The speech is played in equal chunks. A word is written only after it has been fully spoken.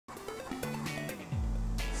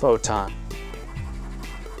Photon.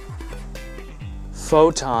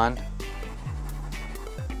 Photon.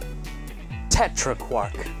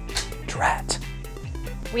 Tetraquark. Drat.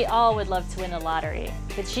 We all would love to win the lottery,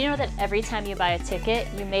 but did you know that every time you buy a ticket,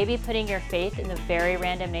 you may be putting your faith in the very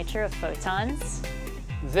random nature of photons?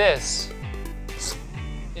 This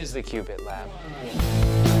is the Qubit Lab.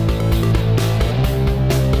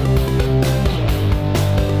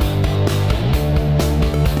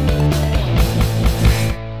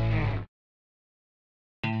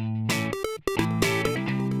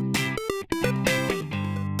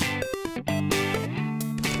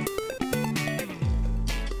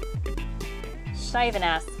 Should I even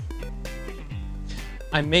ask?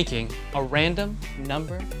 I'm making a random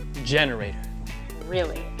number generator.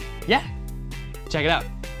 Really? Yeah, check it out.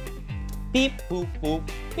 Beep, boop, boop,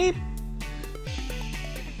 beep.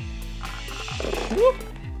 Whoop.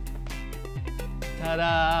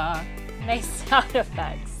 Ta-da! Nice sound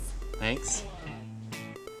effects. Thanks.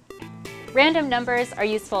 Random numbers are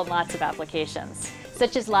useful in lots of applications,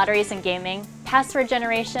 such as lotteries and gaming, password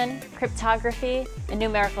generation, cryptography, and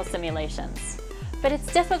numerical simulations. But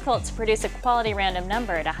it's difficult to produce a quality random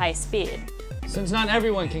number at a high speed. Since not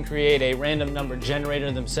everyone can create a random number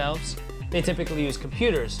generator themselves, they typically use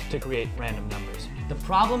computers to create random numbers. The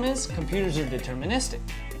problem is computers are deterministic.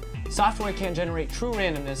 Software can't generate true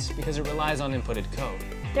randomness because it relies on inputted code.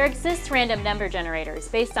 There exist random number generators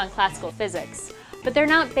based on classical physics, but they're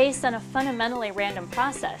not based on a fundamentally random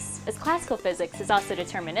process, as classical physics is also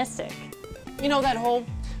deterministic. You know that whole,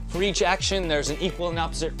 for each action there's an equal and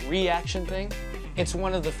opposite reaction thing? It's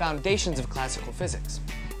one of the foundations of classical physics,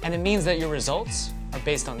 and it means that your results are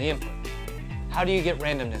based on the input. How do you get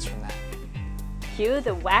randomness from that? Cue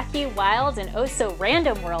the wacky, wild, and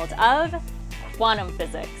oh-so-random world of quantum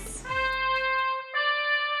physics.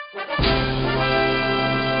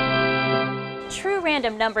 True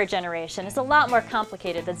random number generation is a lot more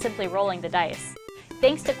complicated than simply rolling the dice.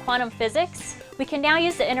 Thanks to quantum physics, we can now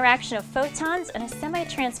use the interaction of photons and a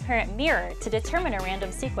semi-transparent mirror to determine a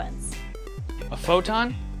random sequence. A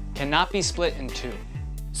photon cannot be split in two.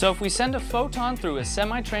 So if we send a photon through a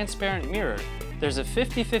semi-transparent mirror, there's a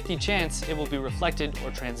 50-50 chance it will be reflected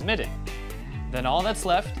or transmitted. Then all that's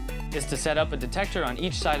left is to set up a detector on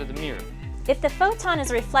each side of the mirror. If the photon is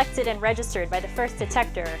reflected and registered by the first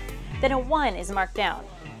detector, then a 1 is marked down.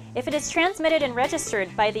 If it is transmitted and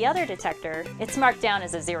registered by the other detector, it's marked down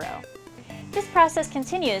as a 0. This process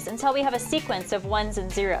continues until we have a sequence of 1s and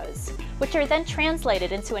 0s, which are then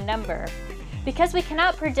translated into a number. Because we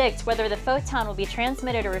cannot predict whether the photon will be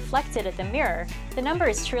transmitted or reflected at the mirror, the number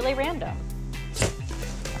is truly random.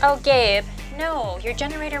 Oh, Gabe, no, your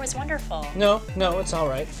generator was wonderful. No, it's all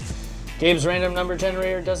right. Gabe's random number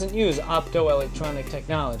generator doesn't use optoelectronic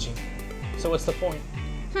technology. So what's the point?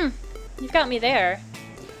 You've got me there.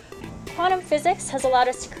 Quantum physics has allowed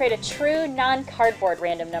us to create a true non-cardboard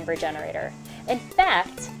random number generator. In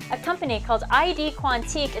fact, a company called ID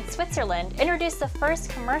Quantique in Switzerland introduced the first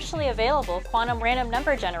commercially available quantum random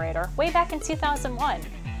number generator way back in 2001.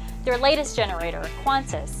 Their latest generator,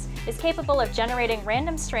 Quantus, is capable of generating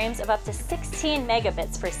random streams of up to 16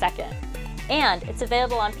 megabits per second. And it's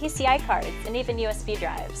available on PCI cards and even USB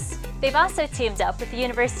drives. They've also teamed up with the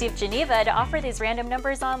University of Geneva to offer these random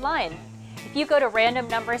numbers online. If you go to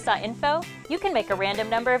randomnumbers.info, you can make a random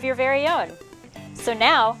number of your very own. So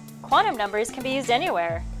now, quantum numbers can be used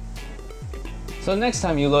anywhere. So next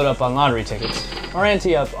time you load up on lottery tickets, or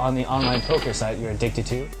ante up on the online poker site you're addicted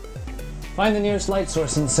to, find the nearest light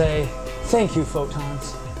source and say, "Thank you,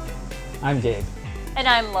 photons." I'm Gabe. And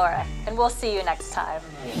I'm Laura, and we'll see you next time.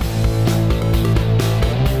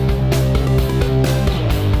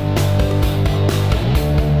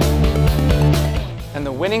 And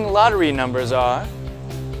the winning lottery numbers are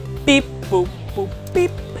beep, boop, boop,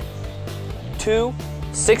 beep, 2,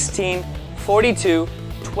 16, 42,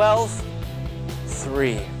 12,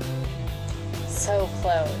 3. So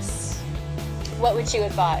close. What would you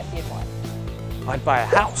have bought if you'd won? I'd buy a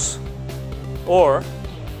house. Or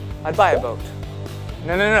I'd buy a boat.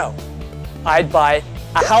 No. I'd buy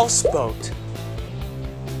a houseboat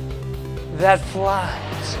that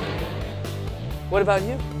flies. What about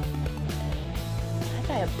you? I'd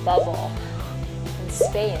buy a bubble in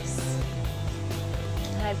space.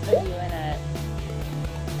 And I'd put you in it.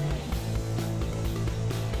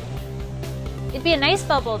 It'd be a nice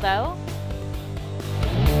bubble, though.